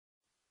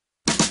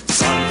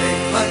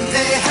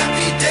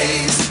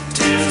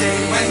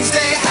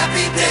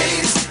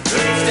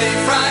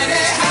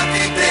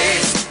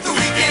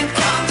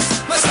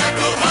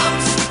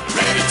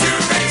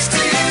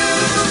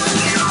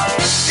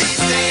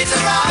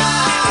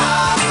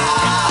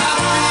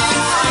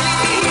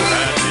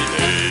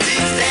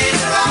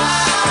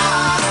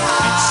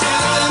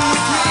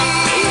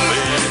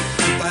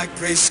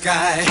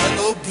sky,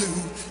 hello blue.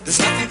 There's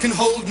nothing can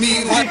hold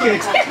me.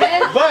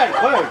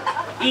 Bird.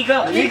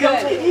 Eagle.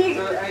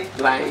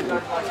 Flying.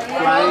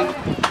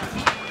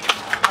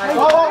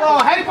 Oh,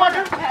 Harry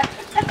Potter.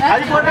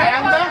 Harry Potter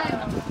and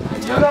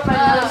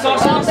the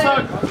Sorcerer's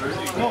Sword.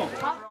 No.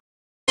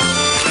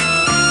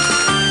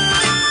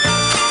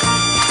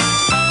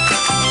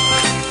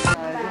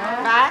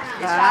 Back.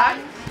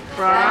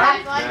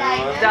 Front.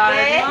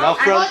 Now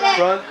front.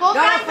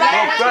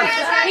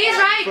 He's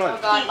right.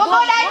 Front.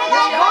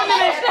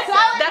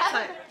 That's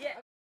fine.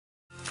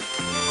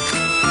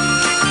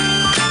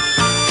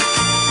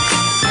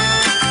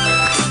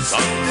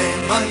 Sunday,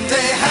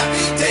 Monday,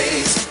 happy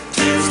days.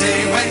 Tuesday,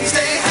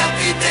 Wednesday,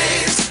 happy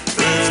days.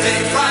 Thursday,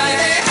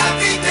 Friday,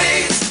 happy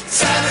days.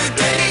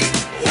 Saturday,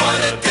 what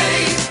a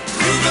day.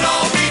 Moving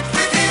all week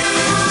with you.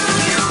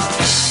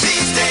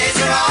 These days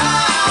are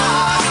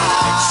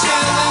all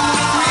share them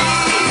with me.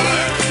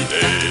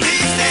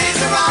 These days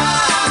are all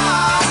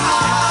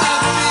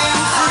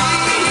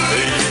happy and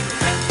free.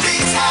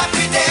 These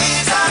happy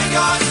days are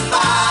yours and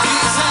mine.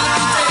 These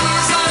happy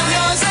days are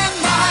yours and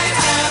mine.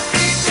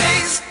 Happy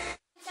days.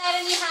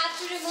 And you have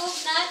to remove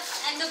nuts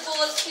and the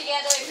bolts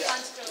together if you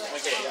want to do it.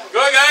 Okay, go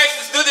guys,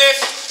 let's do this.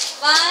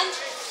 1,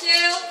 2,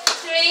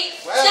 3,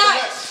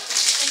 start!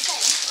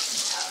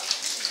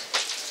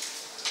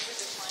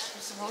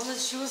 All the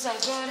shoes are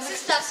good. This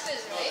is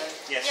Tuskers, right?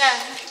 Yes. Yeah.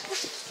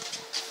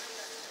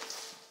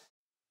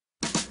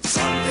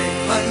 Sunday,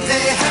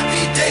 Monday,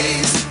 happy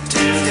days.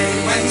 Tuesday,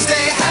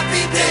 Wednesday,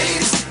 happy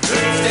days.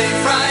 Thursday,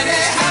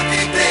 Friday,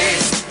 happy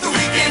days. The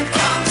weekend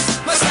comes,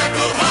 my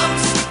cycle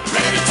hums,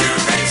 ready to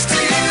race to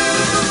you.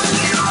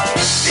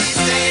 These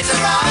days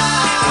are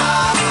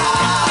all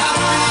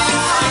happy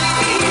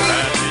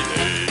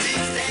and free.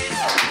 These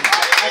days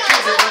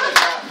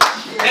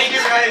Thank you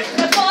guys.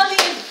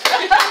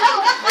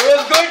 It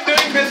was good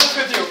doing business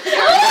with you.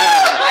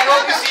 I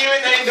hope to see you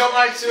in the Indo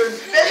Mart soon.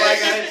 Bye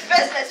guys.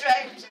 Business,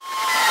 right?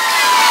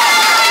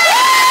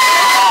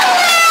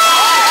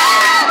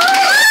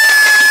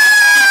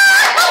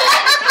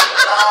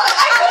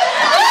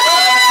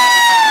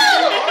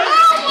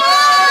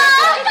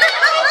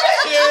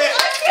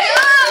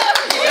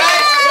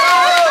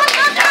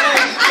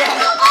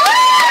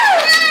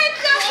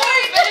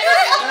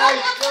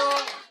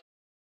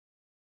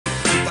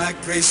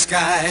 gray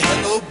sky,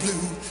 hello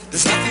blue.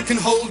 There's nothing can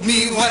hold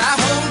me when I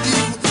hold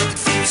you. It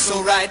feels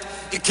so right,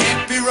 it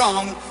can't be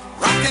wrong.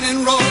 Rocking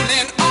and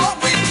rolling all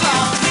week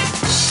long.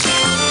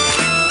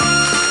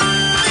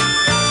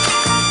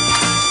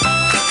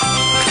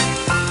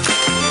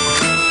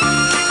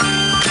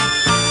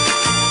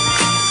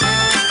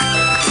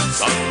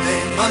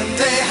 Sunday,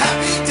 Monday,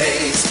 happy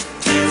days.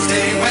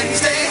 Tuesday,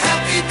 Wednesday,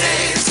 happy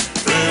days.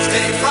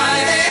 Thursday,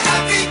 Friday,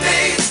 happy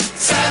days.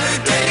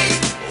 Saturday,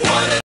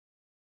 what a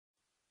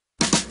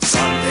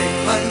Sunday,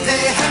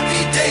 Monday,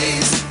 happy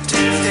days.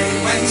 Tuesday,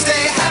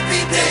 Wednesday,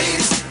 happy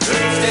days.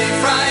 Thursday,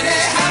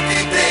 Friday,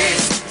 happy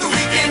days. The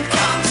weekend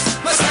comes,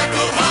 my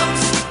cycle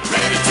hums,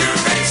 ready to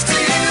race to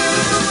you.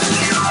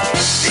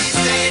 These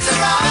days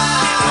are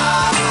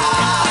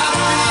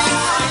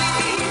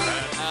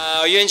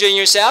Are you enjoying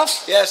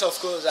yourself? Yes, of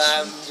course,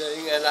 I'm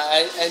doing, and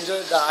I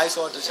enjoyed the ice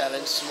water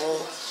challenge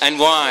more. And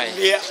why?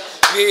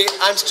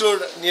 I'm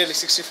stood nearly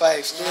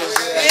 65 stores.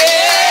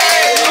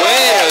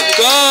 Way to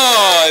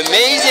go!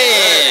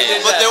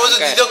 Amazing! But there was a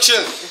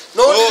deduction.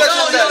 No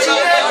deduction.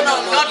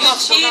 You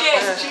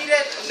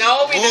cheated.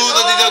 No, we Boo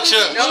the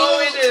deduction. No,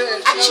 we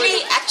didn't.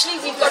 Actually,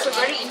 we've got a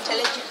very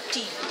intelligent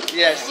team.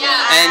 Yes.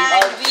 And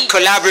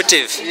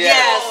collaborative.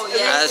 Yes.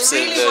 That's We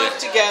really good. work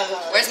together.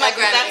 Where's my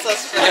grandma? That's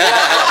us.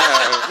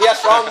 We are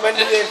strong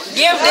mentally.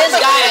 Give this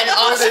guy an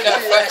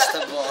Oscar first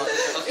of all.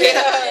 Okay.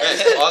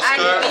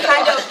 Oscar. And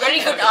kind of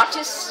very good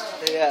artist.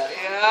 Yeah.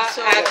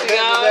 So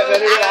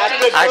Very good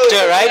actor.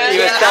 Actor, right?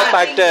 He was top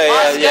actor.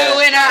 Oscar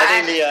winner.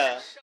 I think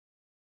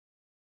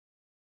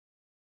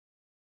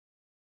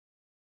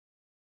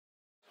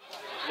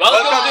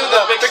Welcome to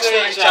the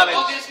Pictionary Challenge.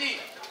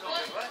 Obviously.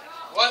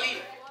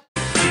 Wally.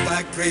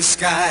 black, gray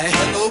sky,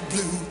 hello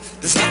blue.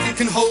 There's nothing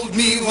can hold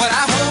me when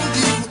I hold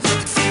you.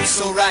 It feels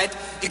so right,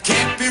 it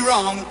can't be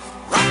wrong.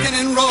 Rocking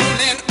and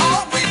rolling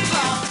all week